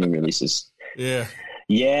those new releases. Yeah,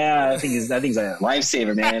 I think it's a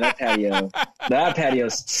lifesaver, man. That patio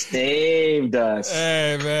saved us.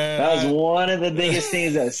 Hey, man. That was one of the biggest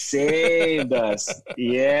things that saved us.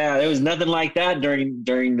 Yeah, there was nothing like that during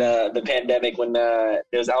the pandemic when there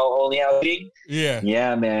was only outing.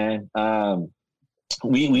 Yeah, man.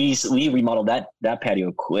 We remodeled that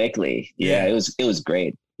patio quickly. Yeah, it was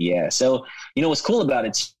great. Yeah. So, what's cool about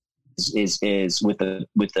it is with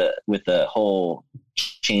the whole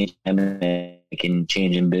change and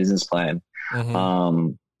change in business plan.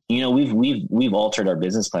 We've altered our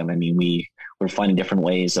business plan. I mean, we're finding different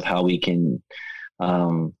ways of how we can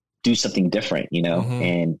do something different,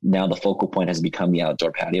 and now the focal point has become the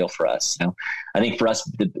outdoor patio for us. I think for us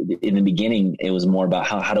in the beginning, it was more about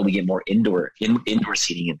how do we get more indoor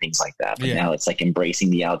seating and things like that. But now it's like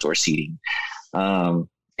embracing the outdoor seating. And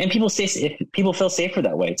people feel safer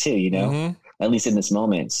that way too, at least in this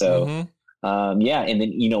moment. So, and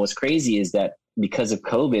then, what's crazy is that because of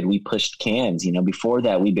COVID, we pushed cans. Before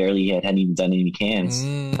that, we barely hadn't even done any cans.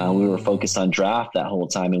 We were focused on draft that whole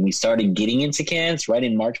time, and we started getting into cans right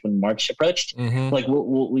in March when March approached. Like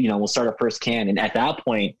we'll start our first can, and at that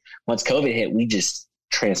point, once COVID hit, we just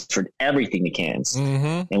transferred everything to cans,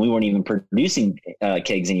 and we weren't even producing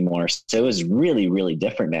kegs anymore. So it was really, really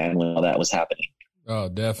different, man, when all that was happening. Oh,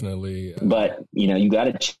 definitely. But you got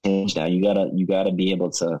to change now. You got to be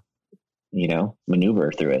able to,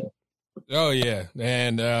 maneuver through it. Oh yeah,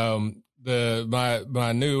 and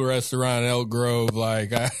my new restaurant in Elk Grove,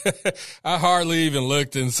 like I hardly even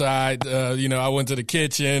looked inside. I went to the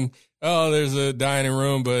kitchen. Oh, there's a dining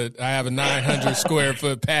room, but I have a 900 square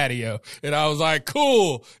foot patio, and I was like,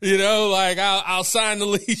 cool. I'll sign the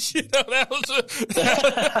lease. That was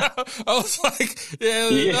I was like,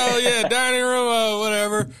 oh yeah, dining room,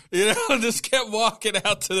 whatever. Just kept walking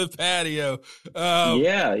out to the patio.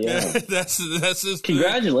 That's just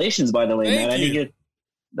congratulations, by the way, man. Thank you.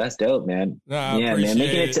 That's dope, man. No, man,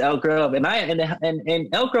 making it to Elk Grove, and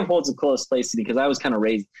Elk Grove holds a close place to me because I was kind of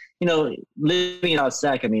raised, living out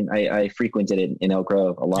Sac. I mean, I frequented it in Elk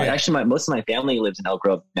Grove a lot. Yeah. Actually, most of my family lives in Elk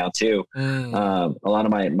Grove now too. A lot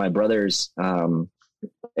of my brothers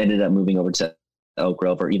ended up moving over to Elk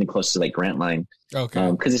Grove or even close to like Grantline.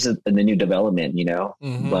 Okay. Because it's the new development,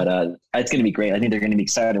 But it's going to be great. I think they're going to be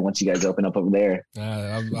excited once you guys open up over there.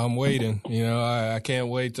 I'm waiting. I can't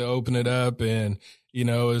wait to open it up and.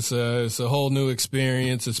 It's a whole new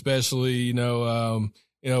experience, especially,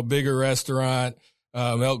 bigger restaurant.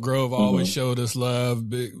 Elk Grove always showed us love,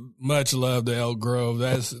 much love to Elk Grove.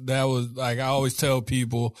 That was like, I always tell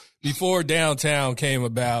people before downtown came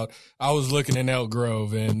about, I was looking in Elk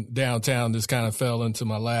Grove and downtown just kind of fell into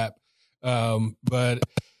my lap. But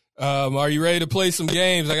are you ready to play some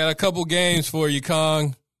games? I got a couple games for you,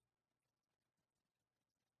 Kong.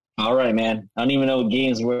 All right, man. I don't even know what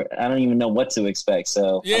games were. I don't even know what to expect.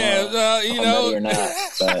 So ready or not,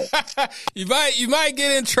 but. you might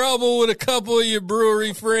get in trouble with a couple of your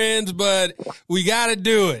brewery friends, but we got to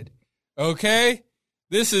do it. Okay,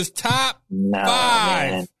 this is top 5.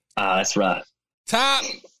 Man. Oh, that's rough. Top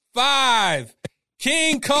 5.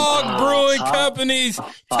 King Kong Brewing Company's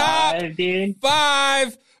top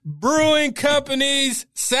 5 brewing companies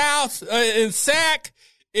south in Sac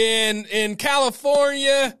in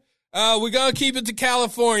California. We're going to keep it to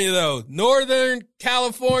California, though. Northern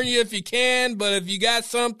California, if you can, but if you got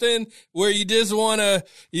something where you just want to,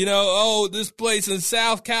 this place in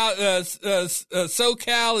SoCal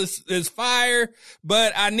is fire,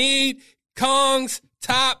 but I need Kong's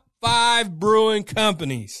top 5 brewing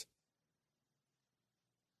companies.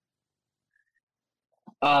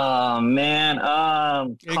 Oh man,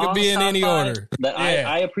 it could be in any order. That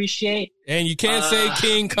I appreciate, and you can't say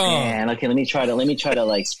King Kong. Man, okay, let me try to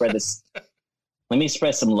like spread this. Let me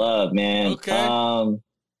spread some love, man. Okay.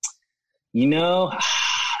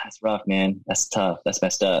 That's rough, man. That's tough. That's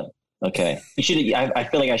messed up. Okay, you should. I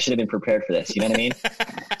feel like I should have been prepared for this. You know what I mean?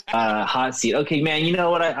 Hot seat. Okay, man. You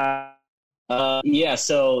know what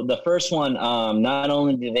so the first one, not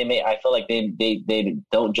only do they make, I feel like they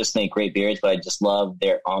don't just make great beers, but I just love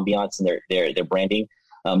their ambiance and their branding.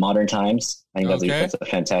 Modern Times. I think that's a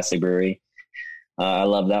fantastic brewery. I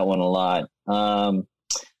love that one a lot.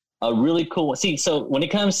 A really cool one. See, so when it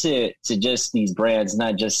comes to just these brands,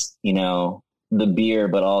 not just, the beer,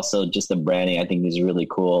 but also just the branding, I think is really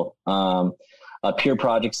cool. Pure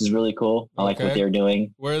Projects is really cool. I like what they're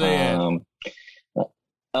doing. Where are they at?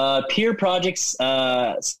 Pure Projects,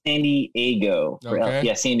 San Diego.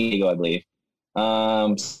 Okay. San Diego, I believe.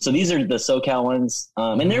 So these are the SoCal ones,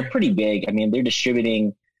 and they're pretty big. I mean, they're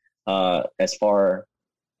distributing as far,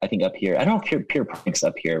 I think up here, I don't know if Pure Punk's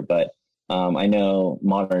up here, but I know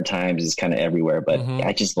Modern Times is kind of everywhere, but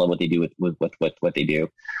I just love what they do with what they do.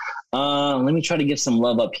 Let me try to give some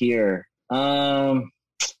love up here. Let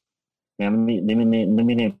me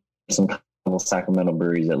name some couple Sacramento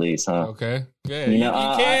breweries at least, huh? Okay. Yeah, you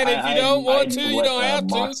can if you don't want to. You don't have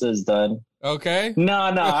to. Moxa's done. Okay. No,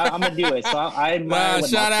 I'm gonna do it. So I admire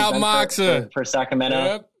shout out Moxa for Sacramento.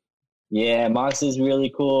 Yep. Yeah, Moxa's really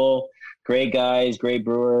cool. Great guys, great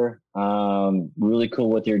brewer. Really cool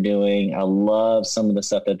what they're doing. I love some of the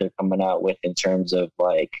stuff that they're coming out with in terms of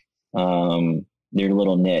like their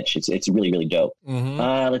little niche. It's really, really dope.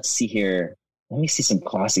 Let's see here. Let me see some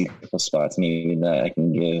classical spots maybe that I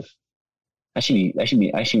can give. I should be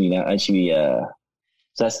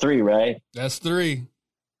so that's 3, right? That's 3.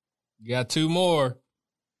 You got 2 more.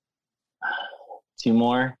 2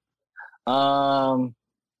 more. What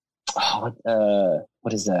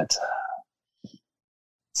is that?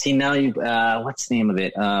 See, now you what's the name of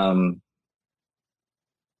it?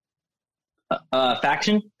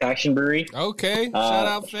 Faction Brewery. Okay. Shout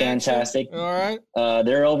out Faction. Fantastic. All right.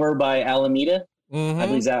 They're over by Alameda. I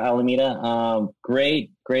believe it's at Alameda.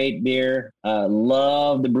 Great beer.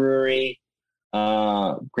 Love the brewery.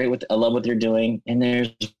 I love what they're doing. And there's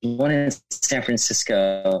one in San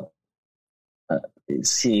Francisco. Let's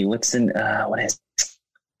see, what is?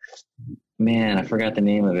 Man, I forgot the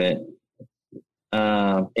name of it.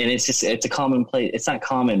 And it's a common place. It's not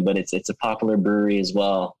common, but it's a popular brewery as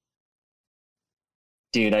well.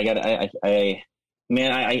 Dude, I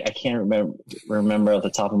can't remember off the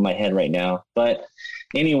top of my head right now. But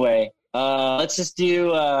anyway, let's just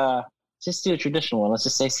do a traditional one. Let's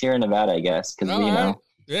just say Sierra Nevada, I guess, because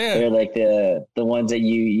they're like the ones that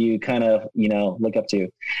you kind of look up to.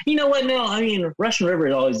 You know what? No, I mean Russian River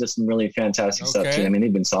has always done some really fantastic stuff too. I mean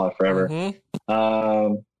they've been solid forever.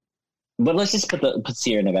 But let's just put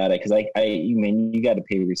Sierra Nevada because you got to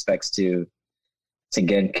pay respects to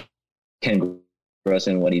again Ken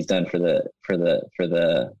Grossman, what he's done for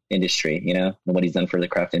the industry, and what he's done for the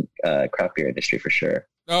craft beer industry for sure.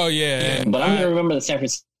 Oh yeah, but I'm gonna remember the San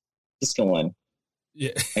Francisco one.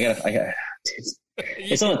 Yeah, I got.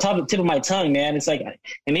 It's on the tip of my tongue, man. It's like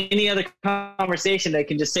in any other conversation, I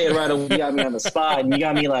can just say it right away. You got me on the spot, and you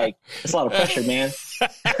got me like it's a lot of pressure, man.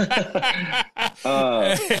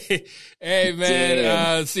 Hey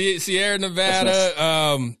man, Sierra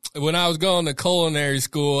Nevada. When I was going to culinary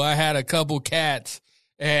school, I had a couple cats,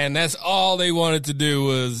 and that's all they wanted to do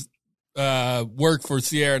was work for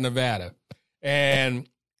Sierra Nevada, and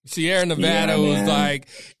Sierra Nevada was like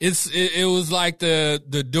it was like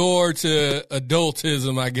the door to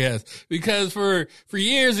adultism, I guess, because for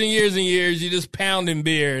years and years and years you just pounding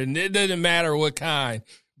beer and it doesn't matter what kind.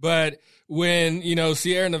 But when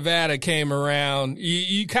Sierra Nevada came around,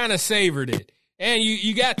 you kind of savored it, and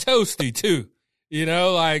you got toasty too.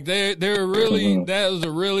 Like they're really that was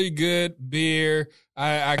a really good beer.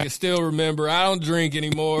 I can still remember. I don't drink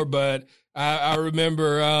anymore, but I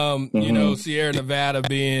remember, Sierra Nevada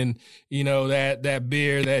being, that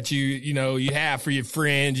beer that you have for your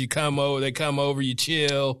friends. They come over, you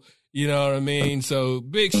chill, you know what I mean? So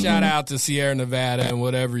big shout out to Sierra Nevada and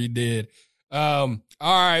whatever you did. All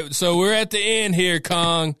right. So we're at the end here,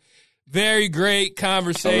 Kong. Very great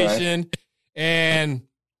conversation. Right. And,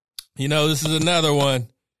 this is another one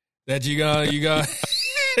that you gonna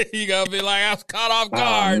be like, I was caught off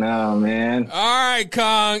guard. Oh, no, man. All right,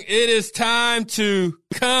 Kong. It is time to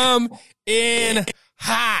come in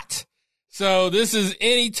hot. So this is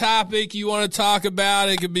any topic you want to talk about.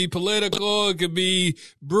 It could be political. It could be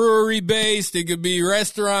brewery-based. It could be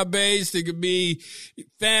restaurant-based. It could be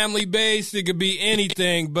family-based. It could be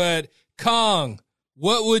anything. But, Kong,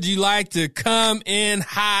 what would you like to come in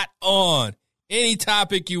hot on? Any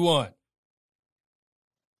topic you want.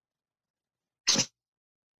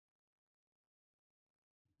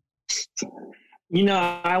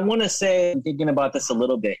 I want to say, I'm thinking about this a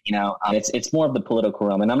little bit, it's more of the political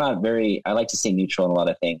realm, and I like to say neutral in a lot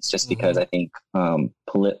of things just because I think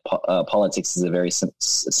politics is a very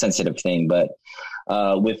sensitive thing. But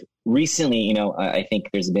with recently, I think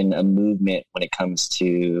there's been a movement when it comes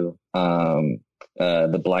to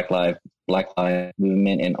the Black Lives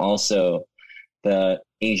movement, and also the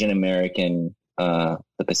Asian American, the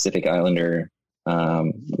Pacific Islander,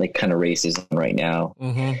 like kind of racism right now.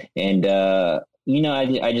 And,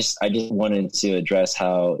 I just wanted to address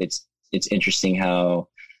how it's interesting how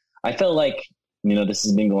I felt like, this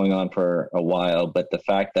has been going on for a while, but the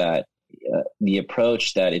fact that the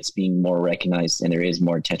approach that it's being more recognized and there is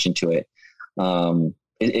more attention to it,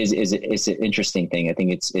 is an interesting thing. I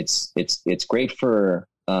think it's great for,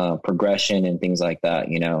 progression and things like that,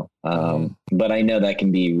 but I know that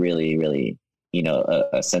can be really, really,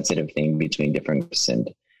 a sensitive thing between different groups. And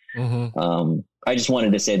I just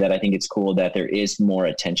wanted to say that I think it's cool that there is more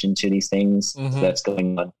attention to these things that's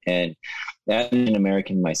going on. And as an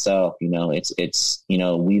American myself, it's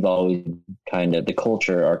we've always kind of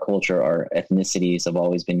our culture, our ethnicities have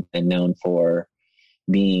always been known for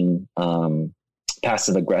being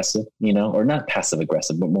passive aggressive, or not passive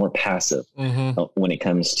aggressive, but more passive when it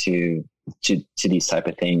comes to these type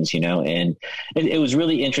of things, and it was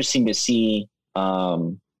really interesting to see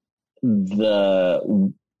the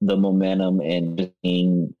momenum and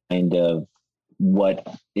being kind of what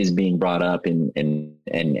is being brought up and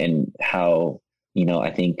how,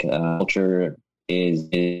 I think culture is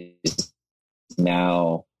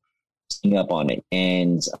now sticking up on it.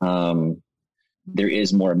 And there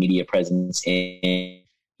is more media presence in,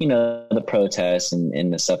 the protests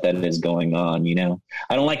and the stuff that is going on, I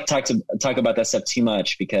don't like to talk about that stuff too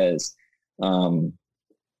much because,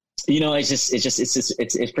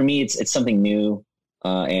 it's for me, it's something new.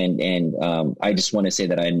 And I just want to say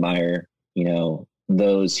that I admire,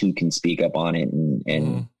 those who can speak up on it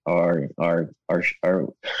and are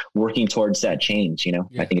working towards that change. Yeah.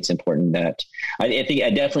 I think it's important that I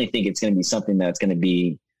definitely think it's going to be something that's going to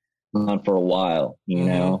be on for a while,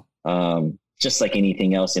 just like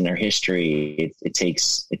anything else in our history, it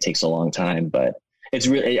takes a long time, but it's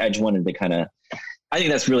really, I just wanted to I think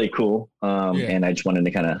that's really cool. And I just wanted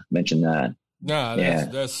to kind of mention that. No,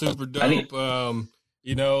 that's super dope. I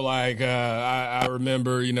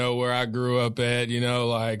remember, where I grew up at,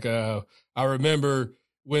 I remember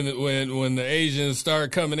when the Asians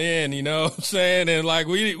started coming in, you know what I'm saying? And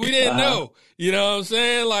we didn't know, you know what I'm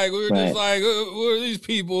saying? We were just like, who are these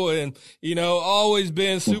people? And, always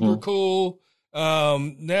been super cool.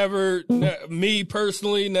 Me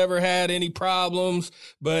personally never had any problems,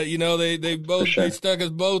 but they stuck us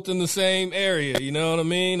both in the same area, you know what I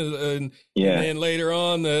mean? And then later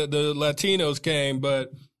on the Latinos came,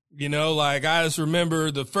 but I just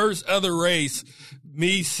remember the first other race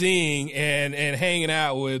me seeing and hanging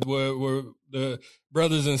out with were the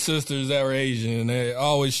brothers and sisters that were Asian, and they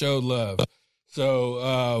always showed love.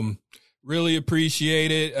 So, really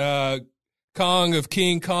appreciate it. Kong of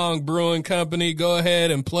King Kong Brewing Company, go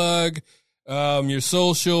ahead and plug your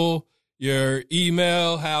social, your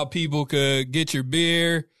email, how people could get your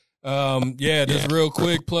beer. Just real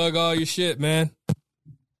quick, plug all your shit, man.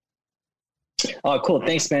 Oh, cool.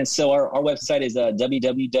 Thanks, man. So our website is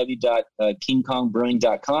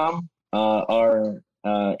www.kingkongbrewing.com. Our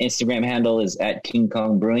Instagram handle is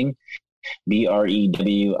 @KingKongBrewing,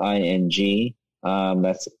 BREWING.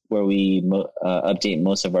 That's where we update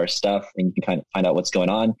most of our stuff, and you can kind of find out what's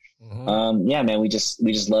going on. Man, we just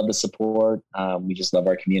love the support. We just love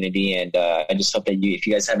our community, and I just hope that if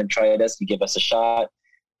you guys haven't tried us, you give us a shot.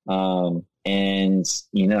 I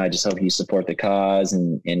just hope you support the cause,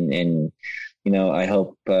 and I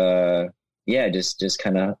hope just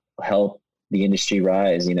kind of help the industry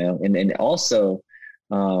rise, and also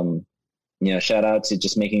shout out to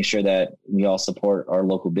just making sure that we all support our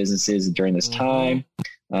local businesses during this time,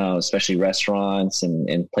 especially restaurants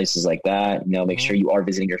and places like that. Make sure you are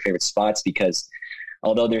visiting your favorite spots, because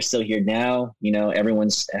although they're still here now,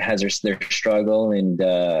 everyone's has their struggle. And,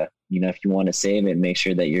 if you want to save it, make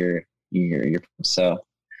sure that you're so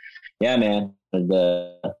yeah, man,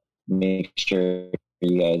 make sure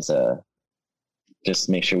you guys, just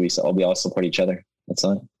make sure we all support each other. That's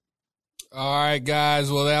all. All right, guys.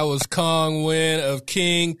 Well, that was Kong Win of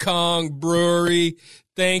King Kong Brewery.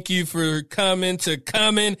 Thank you for coming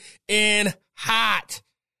in hot.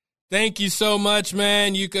 Thank you so much,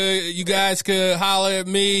 man. You guys could holler at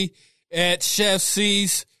me at Chef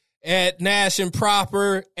Cease, at Nash and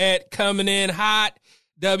Proper, at Coming In Hot,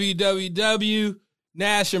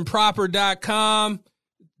 www.nashandproper.com.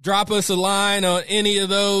 Drop us a line on any of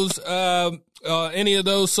those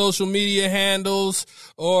social media handles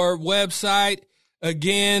or website.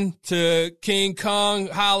 Again, to King Kong,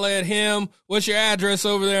 holla at him. What's your address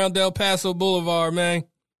over there on Del Paso Boulevard, man?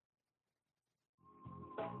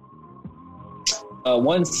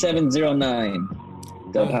 1709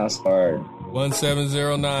 Del Paso Boulevard.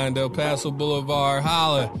 1709 Del Paso Boulevard.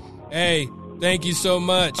 Holla. Hey, thank you so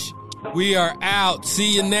much. We are out.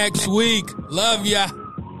 See you next week. Love ya.